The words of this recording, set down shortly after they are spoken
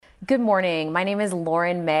Good morning. My name is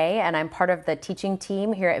Lauren May, and I'm part of the teaching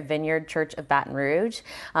team here at Vineyard Church of Baton Rouge.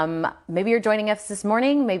 Maybe you're joining us this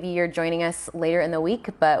morning, maybe you're joining us later in the week,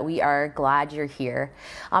 but we are glad you're here.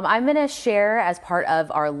 I'm going to share as part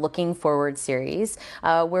of our Looking Forward series,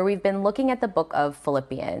 where we've been looking at the book of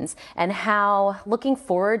Philippians and how looking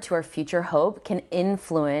forward to our future hope can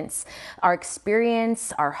influence our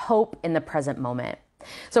experience, our hope in the present moment.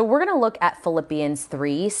 So we're going to look at Philippians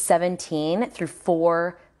 3:17 through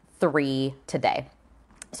 4:3 today.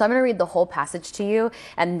 So I'm going to read the whole passage to you,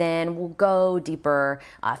 and then we'll go deeper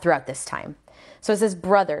throughout this time. So it says,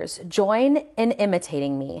 "Brothers, join in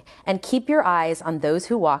imitating me, and keep your eyes on those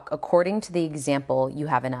who walk according to the example you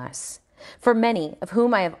have in us. For many, of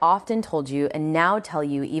whom I have often told you, and now tell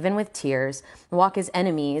you even with tears, walk as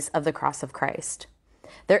enemies of the cross of Christ.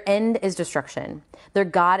 Their end is destruction. Their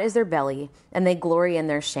God is their belly, and they glory in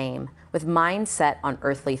their shame, with minds set on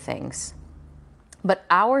earthly things. But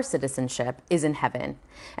our citizenship is in heaven,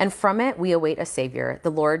 and from it we await a Savior,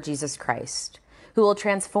 the Lord Jesus Christ, who will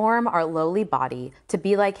transform our lowly body to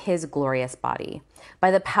be like his glorious body,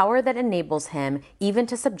 by the power that enables him even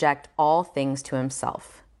to subject all things to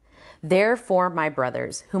himself. Therefore, my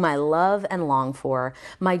brothers, whom I love and long for,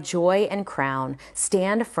 my joy and crown,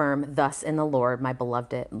 stand firm thus in the Lord, my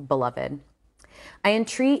beloved. I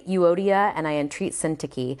entreat Euodia and I entreat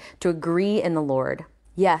Syntyche to agree in the Lord.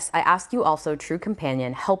 Yes, I ask you also, true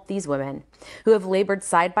companion, help these women, who have labored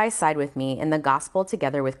side by side with me in the gospel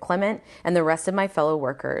together with Clement and the rest of my fellow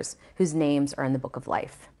workers, whose names are in the book of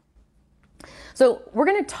life." So we're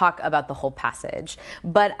going to talk about the whole passage,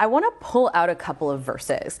 but I want to pull out a couple of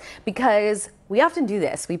verses because we often do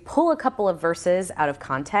this. We pull a couple of verses out of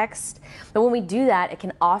context, but when we do that, it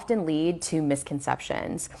can often lead to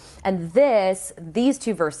misconceptions. And these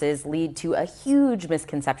two verses lead to a huge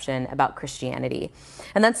misconception about Christianity.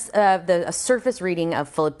 And that's a surface reading of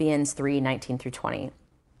Philippians 3:19 through 20.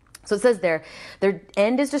 So it says there, their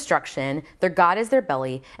end is destruction, their God is their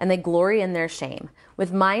belly, and they glory in their shame,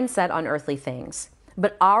 with minds set on earthly things.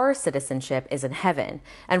 But our citizenship is in heaven,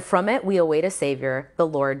 and from it we await a Savior, the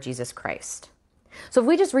Lord Jesus Christ. So if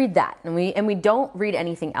we just read that and we don't read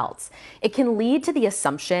anything else, it can lead to the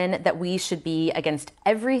assumption that we should be against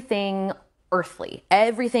everything earthly,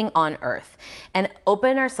 everything on earth, and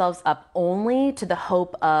open ourselves up only to the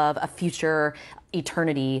hope of a future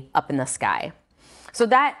eternity up in the sky. So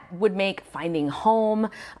that would make finding home,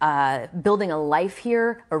 building a life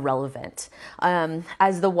here irrelevant.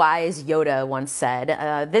 As the wise Yoda once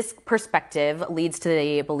said, this perspective leads to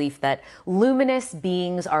the belief that luminous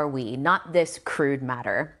beings are we, not this crude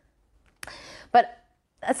matter. But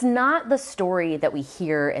that's not the story that we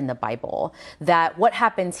hear in the Bible, that what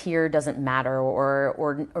happens here doesn't matter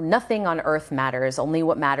or nothing on earth matters, only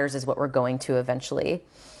what matters is what we're going to eventually.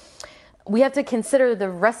 We have to consider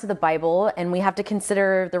the rest of the Bible, and we have to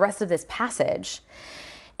consider the rest of this passage.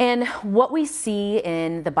 And what we see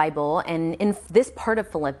in the Bible and in this part of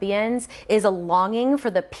Philippians is a longing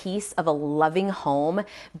for the peace of a loving home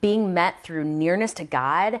being met through nearness to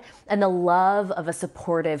God and the love of a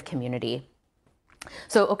supportive community.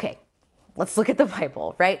 So, okay, let's look at the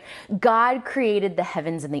Bible, right? God created the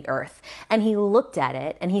heavens and the earth, and he looked at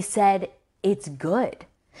it and he said, "It's good."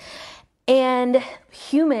 And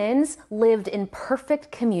humans lived in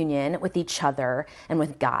perfect communion with each other and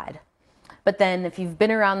with God. But then if you've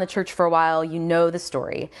been around the church for a while, you know the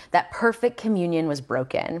story. That perfect communion was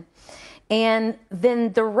broken. And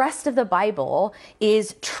then the rest of the Bible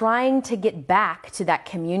is trying to get back to that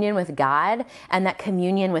communion with God and that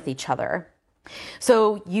communion with each other.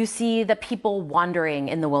 So you see the people wandering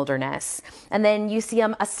in the wilderness, and then you see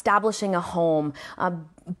them establishing a home,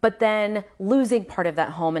 but then losing part of that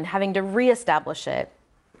home and having to reestablish it.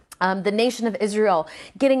 The nation of Israel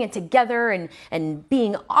getting it together and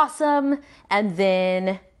being awesome, and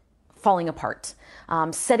then falling apart.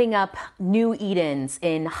 Setting up new Edens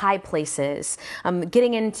in high places,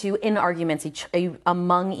 getting in arguments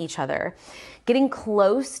among each other, getting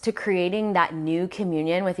close to creating that new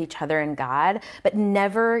communion with each other and God, but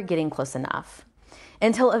never getting close enough.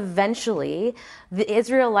 Until eventually the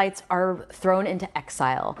Israelites are thrown into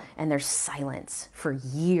exile and there's silence for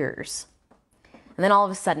years. And then all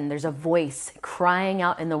of a sudden there's a voice crying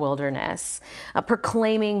out in the wilderness,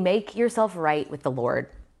 proclaiming, "Make yourself right with the Lord."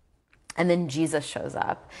 And then Jesus shows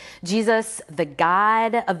up. Jesus, the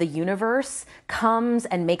God of the universe, comes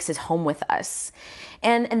and makes his home with us.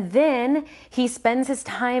 And then he spends his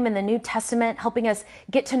time in the New Testament helping us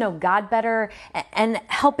get to know God better and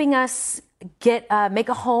helping us make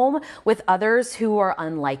a home with others who are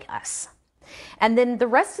unlike us. And then the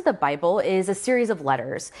rest of the Bible is a series of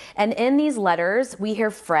letters. And in these letters, we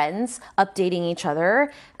hear friends updating each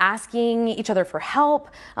other, asking each other for help,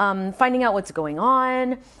 finding out what's going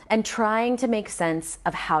on, and trying to make sense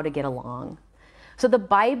of how to get along. So the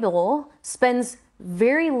Bible spends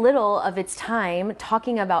very little of its time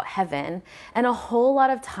talking about heaven and a whole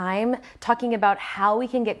lot of time talking about how we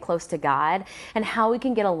can get close to God and how we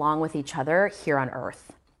can get along with each other here on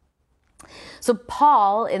earth. So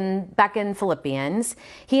Paul, back in Philippians,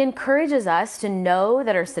 he encourages us to know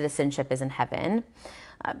that our citizenship is in heaven,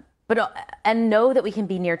 and know that we can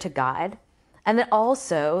be near to God, and that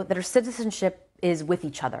also that our citizenship is with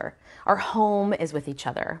each other. Our home is with each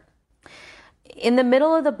other. In the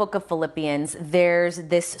middle of the book of Philippians, there's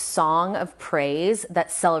this song of praise that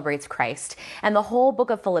celebrates Christ. And the whole book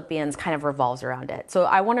of Philippians kind of revolves around it. So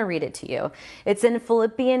I want to read it to you. It's in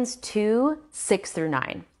Philippians 2, 6 through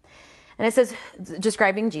 9. And it says,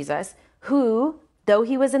 describing Jesus, who, though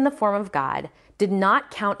he was in the form of God, did not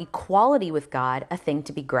count equality with God a thing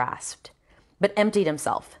to be grasped, but emptied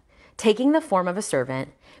himself, taking the form of a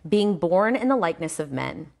servant, being born in the likeness of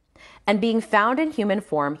men. And being found in human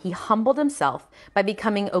form, he humbled himself by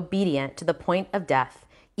becoming obedient to the point of death,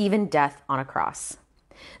 even death on a cross.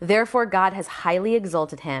 Therefore, God has highly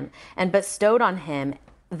exalted him and bestowed on him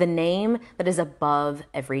the name that is above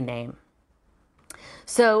every name.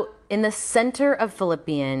 So in the center of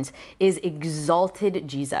Philippians is exalted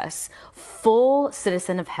Jesus, full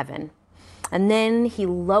citizen of heaven. And then he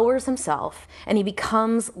lowers himself and he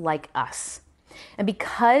becomes like us. And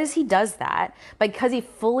because he does that, because he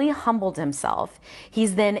fully humbled himself,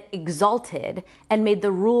 he's then exalted and made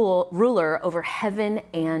the ruler over heaven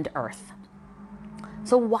and earth.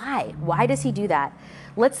 So why? Why does he do that?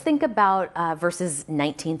 Let's think about verses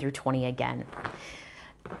 19 through 20 again.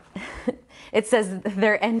 It says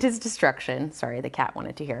their end is destruction. Sorry, the cat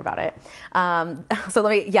wanted to hear about it.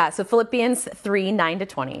 So Philippians 3, 9 to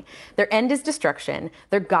 20. Their end is destruction.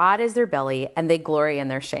 Their God is their belly, and they glory in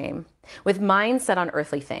their shame, with minds set on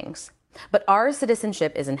earthly things. But our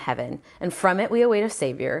citizenship is in heaven, and from it we await a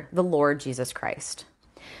Savior, the Lord Jesus Christ.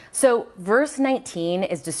 So verse 19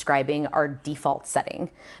 is describing our default setting,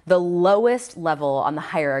 the lowest level on the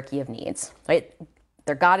hierarchy of needs, right?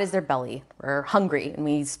 Their God is their belly. We're hungry, and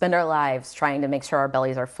we spend our lives trying to make sure our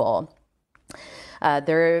bellies are full.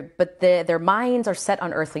 Their minds are set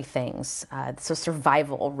on earthly things, so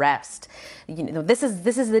survival, rest. This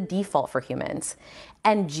is the default for humans,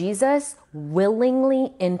 and Jesus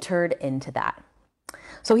willingly entered into that,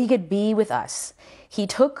 so he could be with us. He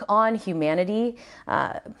took on humanity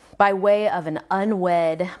by way of an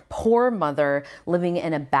unwed, poor mother living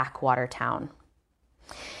in a backwater town.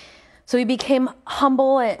 So he became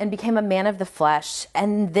humble and became a man of the flesh,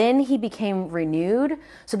 and then he became renewed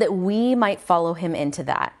so that we might follow him into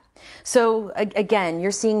that. So again,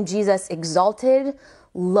 you're seeing Jesus exalted,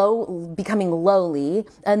 becoming lowly,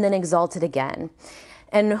 and then exalted again.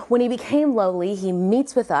 And when he became lowly, he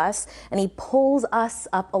meets with us and he pulls us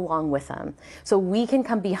up along with him so we can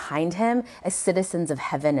come behind him as citizens of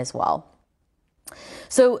heaven as well.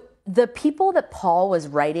 So the people that Paul was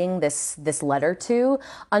writing this letter to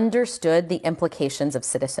understood the implications of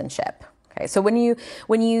citizenship. Okay, so when you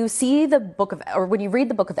see when you read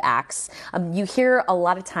the book of Acts, you hear a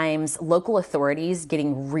lot of times local authorities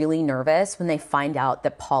getting really nervous when they find out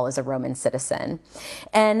that Paul is a Roman citizen.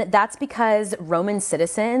 And that's because Roman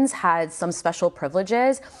citizens had some special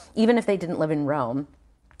privileges, even if they didn't live in Rome.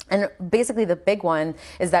 And basically the big one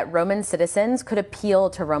is that Roman citizens could appeal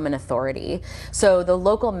to Roman authority. So the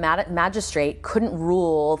local magistrate couldn't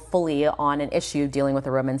rule fully on an issue dealing with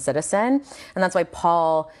a Roman citizen. And that's why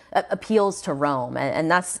Paul appeals to Rome.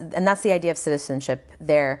 And that's the idea of citizenship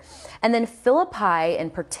there. And then Philippi in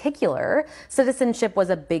particular, citizenship was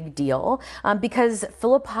a big deal because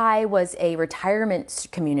Philippi was a retirement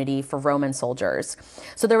community for Roman soldiers.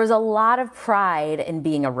 So there was a lot of pride in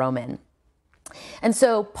being a Roman. And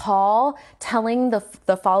so Paul telling the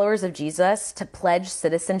followers of Jesus to pledge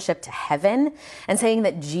citizenship to heaven and saying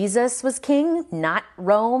that Jesus was king, not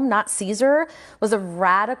Rome, not Caesar, was a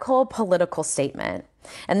radical political statement.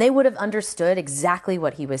 And they would have understood exactly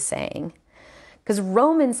what he was saying. Because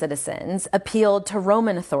Roman citizens appealed to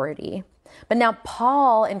Roman authority. But now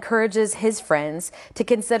Paul encourages his friends to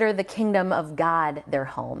consider the kingdom of God their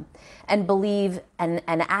home and believe and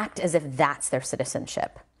act as if that's their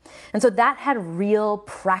citizenship. And so that had real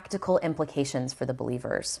practical implications for the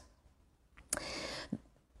believers.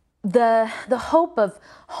 The hope of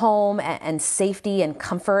home and safety and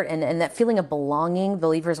comfort and that feeling of belonging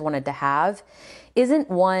believers wanted to have isn't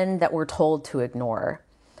one that we're told to ignore.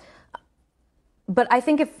 But I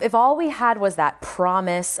think if all we had was that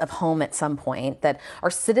promise of home at some point, that our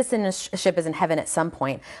citizenship is in heaven at some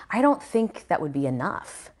point, I don't think that would be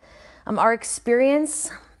enough. Our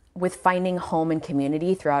experience with finding home and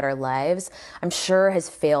community throughout our lives, I'm sure has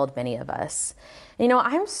failed many of us.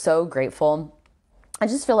 I'm so grateful. I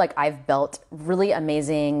just feel like I've built really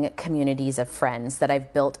amazing communities of friends that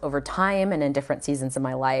I've built over time and in different seasons of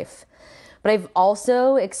my life. But I've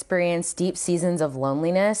also experienced deep seasons of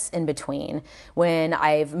loneliness in between when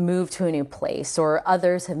I've moved to a new place or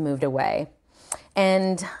others have moved away.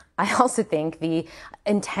 And I also think the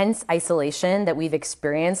intense isolation that we've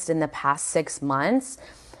experienced in the past 6 months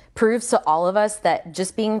proves to all of us that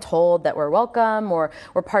just being told that we're welcome or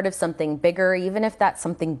we're part of something bigger, even if that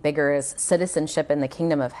something bigger is citizenship in the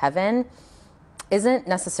kingdom of heaven, isn't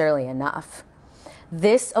necessarily enough.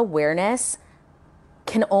 This awareness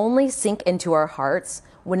can only sink into our hearts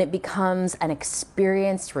when it becomes an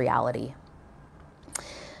experienced reality.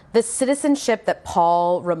 The citizenship that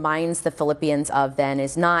Paul reminds the Philippians of then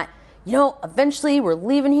is not, eventually we're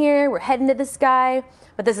leaving here, we're heading to the sky,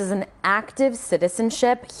 but this is an active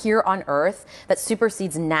citizenship here on earth that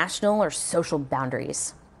supersedes national or social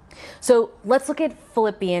boundaries. So let's look at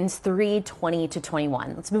Philippians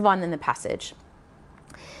 3:20-21. Let's move on in the passage.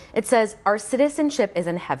 It says, "Our citizenship is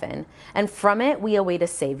in heaven, and from it we await a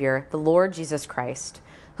Savior, the Lord Jesus Christ,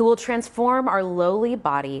 who will transform our lowly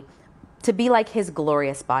body to be like his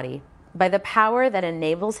glorious body, by the power that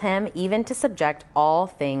enables him even to subject all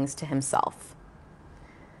things to himself."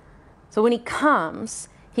 So when he comes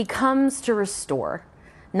to restore,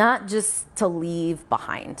 not just to leave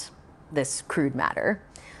behind this crude matter.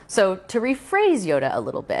 So to rephrase Yoda a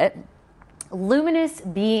little bit, luminous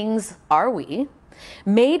beings are we,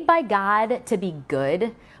 made by God to be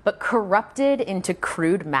good, but corrupted into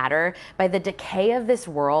crude matter by the decay of this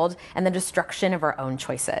world and the destruction of our own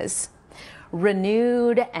choices.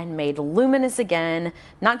 Renewed and made luminous again,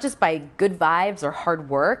 not just by good vibes or hard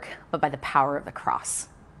work, but by the power of the cross.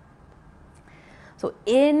 So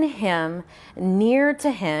in him, near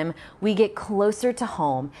to him, we get closer to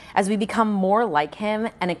home as we become more like him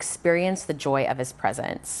and experience the joy of his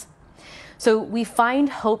presence. So we find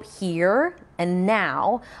hope here and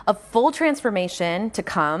now, of full transformation to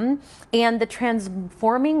come, and the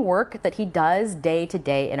transforming work that he does day to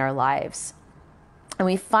day in our lives. And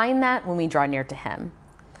we find that when we draw near to him.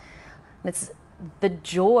 It's the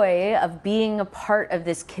joy of being a part of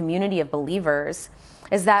this community of believers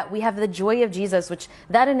is that we have the joy of Jesus, which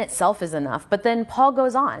that in itself is enough. But then Paul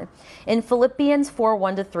goes on. In Philippians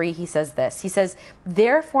 4:1-3, he says this. He says,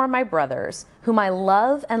 "Therefore, my brothers, whom I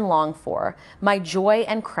love and long for, my joy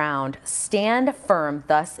and crown, stand firm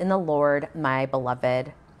thus in the Lord, my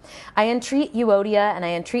beloved. I entreat Euodia and I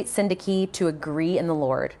entreat Syntyche to agree in the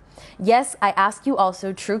Lord. Yes, I ask you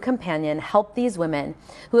also, true companion, help these women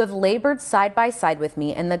who have labored side by side with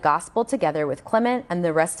me in the gospel together with Clement and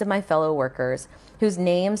the rest of my fellow workers, whose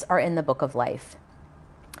names are in the book of life."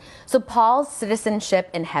 So Paul's citizenship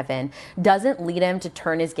in heaven doesn't lead him to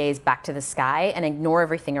turn his gaze back to the sky and ignore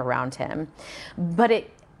everything around him, but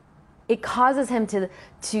it causes him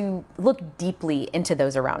to look deeply into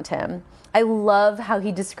those around him. I love how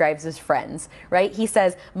he describes his friends, right? He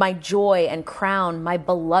says, my joy and crown, my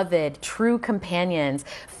beloved, true companions,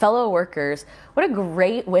 fellow workers. What a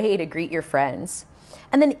great way to greet your friends.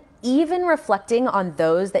 And then even reflecting on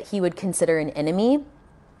those that he would consider an enemy,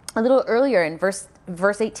 a little earlier in verse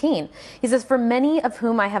 18, he says, "For many of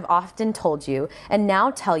whom I have often told you, and now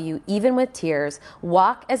tell you, even with tears,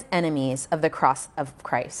 walk as enemies of the cross of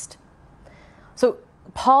Christ." So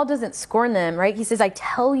Paul doesn't scorn them, right? He says, I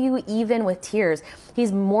tell you even with tears.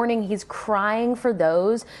 He's mourning, he's crying for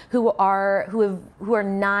those who are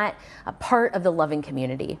not a part of the loving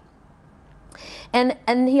community.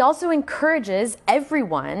 And he also encourages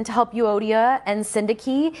everyone to help Euodia and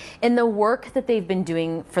Syntyche in the work that they've been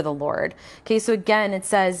doing for the Lord. Okay, so again, it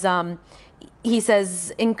says, he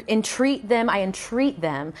says, I entreat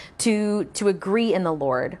them to agree in the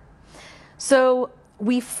Lord. So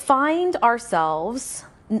we find ourselves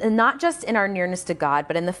not just in our nearness to God,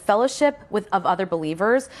 but in the fellowship of other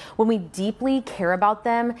believers when we deeply care about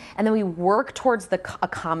them, and then we work towards a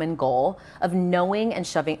common goal of knowing and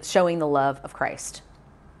showing the love of Christ.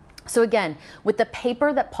 So again, with the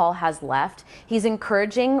paper that Paul has left, he's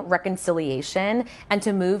encouraging reconciliation and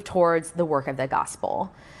to move towards the work of the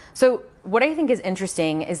gospel. So what I think is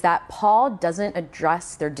interesting is that Paul doesn't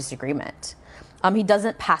address their disagreement. He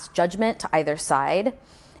doesn't pass judgment to either side.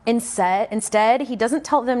 Instead, he doesn't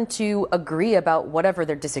tell them to agree about whatever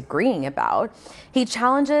they're disagreeing about. He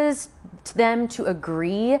challenges them to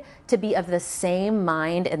agree to be of the same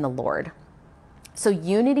mind in the Lord. So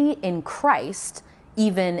unity in Christ,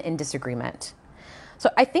 even in disagreement. So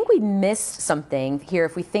I think we missed something here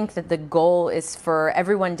if we think that the goal is for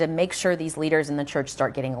everyone to make sure these leaders in the church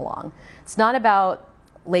start getting along. It's not about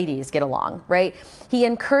ladies get along, right? He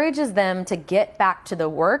encourages them to get back to the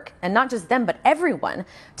work, and not just them, but everyone,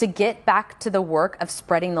 to get back to the work of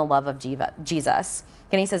spreading the love of Jesus.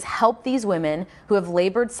 And he says, help these women who have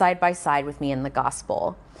labored side by side with me in the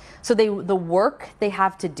gospel. So the work they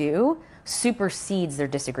have to do supersedes their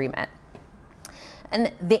disagreement.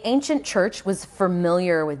 And the ancient church was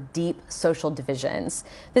familiar with deep social divisions.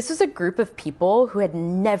 This was a group of people who had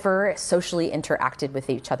never socially interacted with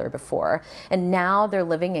each other before, and now they're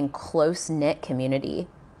living in close-knit community.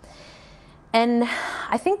 And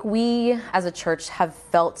I think we as a church have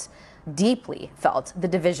deeply felt the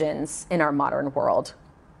divisions in our modern world.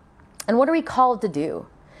 And what are we called to do?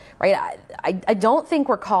 Right? I don't think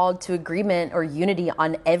we're called to agreement or unity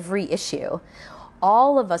on every issue.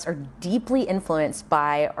 All of us are deeply influenced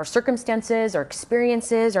by our circumstances, our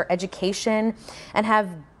experiences, our education, and have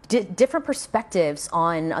different perspectives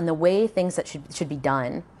on the way things that should be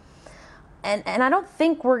done. And I don't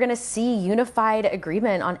think we're going to see unified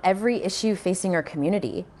agreement on every issue facing our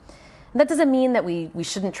community. And that doesn't mean that we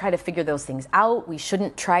shouldn't try to figure those things out. We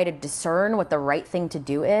shouldn't try to discern what the right thing to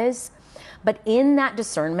do is. But in that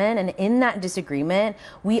discernment and in that disagreement,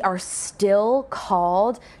 we are still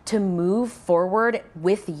called to move forward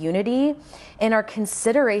with unity in our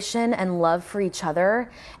consideration and love for each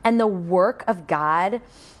other and the work of God,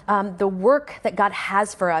 the work that God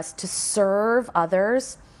has for us to serve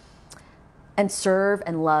others and serve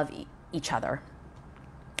and love each other,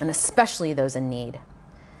 and especially those in need.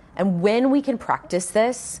 And when we can practice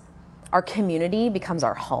this, our community becomes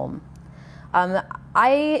our home.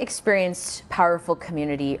 I experienced powerful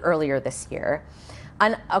community earlier this year.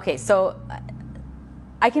 And okay, so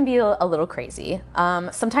I can be a little crazy.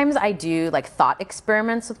 Sometimes I do like thought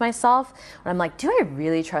experiments with myself when I'm like, do I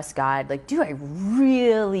really trust God? Like, do I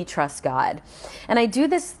really trust God? And I do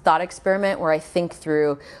this thought experiment where I think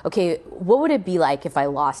through, okay, what would it be like if I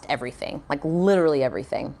lost everything? Like literally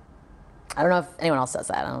everything. I don't know if anyone else does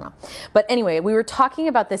that. I don't know. But anyway, we were talking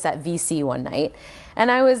about this at VC one night, and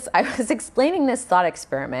I was explaining this thought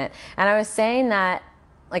experiment, and I was saying that,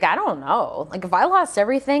 like, I don't know. Like, if I lost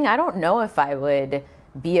everything, I don't know if I would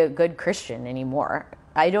be a good Christian anymore.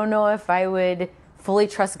 I don't know if I would fully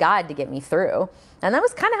trust God to get me through. And that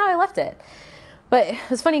was kind of how I left it. But it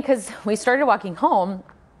was funny because we started walking home,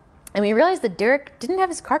 and we realized that Derek didn't have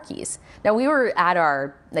his car keys. Now, we were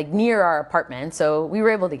at near our apartment, so we were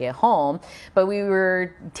able to get home, but we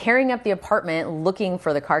were tearing up the apartment looking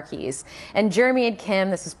for the car keys. And Jeremy and Kim,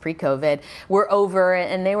 this was pre-COVID, were over,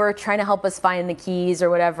 and they were trying to help us find the keys or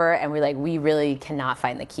whatever, and we really cannot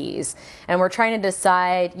find the keys. And we're trying to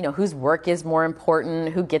decide, whose work is more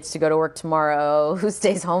important, who gets to go to work tomorrow, who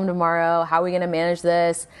stays home tomorrow, how are we going to manage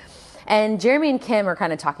this? And Jeremy and Kim are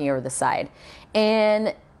kind of talking over the side.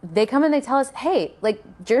 And they come and they tell us, hey,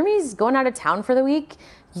 Jeremy's going out of town for the week.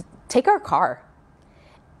 Take our car.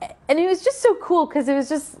 And it was just so cool because it was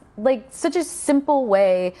just such a simple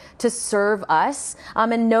way to serve us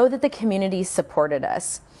and know that the community supported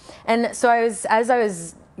us. And so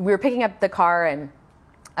we were picking up the car, and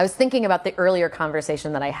I was thinking about the earlier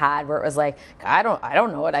conversation that I had where it was like, I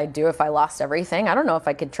don't know what I'd do if I lost everything. I don't know if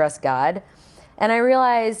I could trust God. And I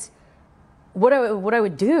realized what I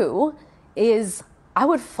would do is I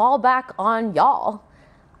would fall back on y'all.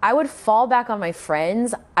 I would fall back on my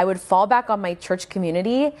friends. I would fall back on my church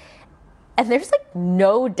community. And there's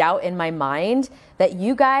no doubt in my mind that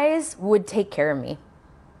you guys would take care of me.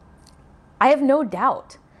 I have no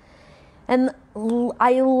doubt. And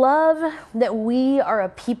I love that we are a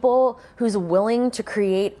people who's willing to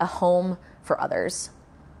create a home for others.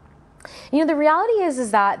 The reality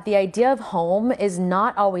is that the idea of home is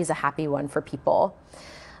not always a happy one for people.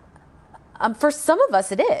 For some of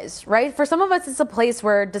us, it is, right? For some of us, it's a place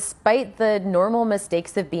where, despite the normal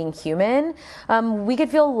mistakes of being human, we could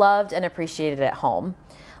feel loved and appreciated at home.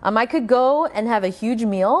 I could go and have a huge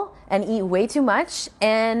meal and eat way too much,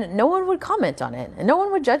 and no one would comment on it, and no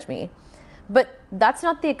one would judge me. But that's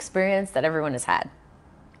not the experience that everyone has had.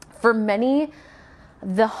 For many,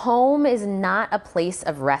 the home is not a place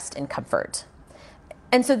of rest and comfort.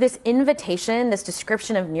 And so this invitation, this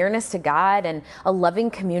description of nearness to God and a loving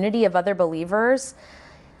community of other believers,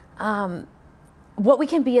 what we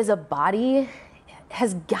can be as a body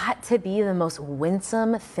has got to be the most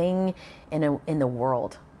winsome thing in the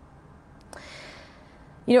world.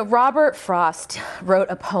 Robert Frost wrote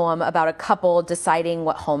a poem about a couple deciding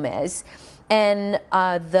what home is. And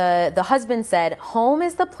the husband said, home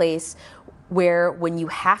is the place where when you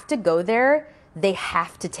have to go there, they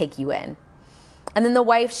have to take you in. And then the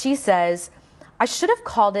wife, she says, I should have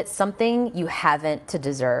called it something you haven't to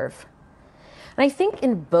deserve. And I think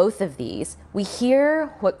in both of these, we hear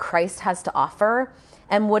what Christ has to offer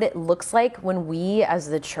and what it looks like when we as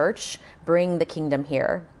the church bring the kingdom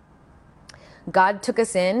here. God took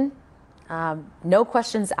us in, no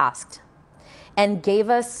questions asked, and gave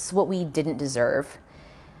us what we didn't deserve.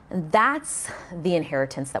 And that's the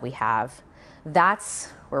inheritance that we have. That's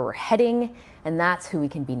where we're heading, and that's who we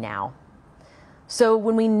can be now. So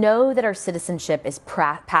when we know that our citizenship is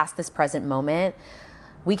past this present moment,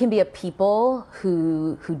 we can be a people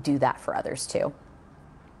who do that for others too.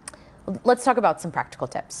 Let's talk about some practical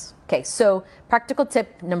tips. Okay, so practical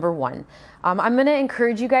tip number 1. I'm going to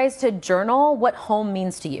encourage you guys to journal what home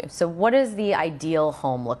means to you. So what does the ideal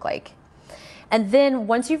home look like? And then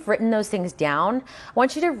once you've written those things down, I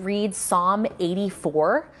want you to read Psalm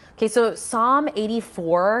 84. Okay, so Psalm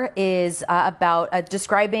 84 is about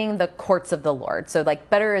describing the courts of the Lord. So like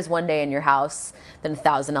better is one day in your house than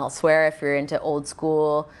 1,000 elsewhere if you're into old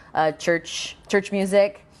school church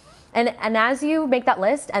music. And as you make that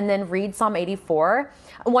list and then read Psalm 84,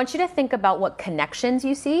 I want you to think about what connections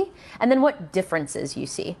you see and then what differences you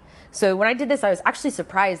see. So when I did this, I was actually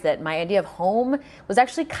surprised that my idea of home was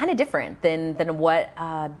actually kind of different than what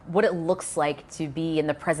it looks like to be in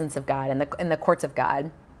the presence of God and in the courts of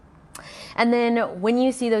God. And then when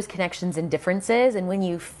you see those connections and differences, and when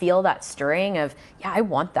you feel that stirring of, yeah, I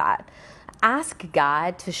want that, ask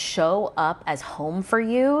God to show up as home for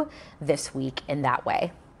you this week in that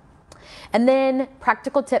way. And then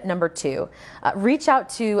practical tip number 2, reach out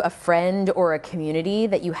to a friend or a community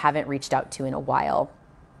that you haven't reached out to in a while.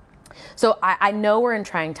 So I know we're in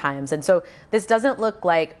trying times. And so this doesn't look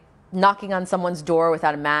like knocking on someone's door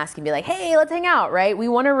without a mask and be like, hey, let's hang out, right? We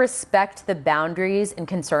want to respect the boundaries and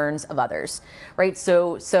concerns of others, right?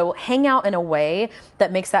 So hang out in a way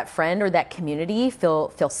that makes that friend or that community feel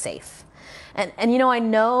safe. And I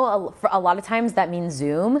know a lot of times that means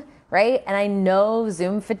Zoom, right? And I know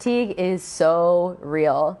Zoom fatigue is so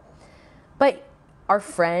real, but our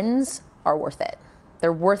friends are worth it.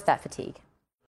 They're worth that fatigue.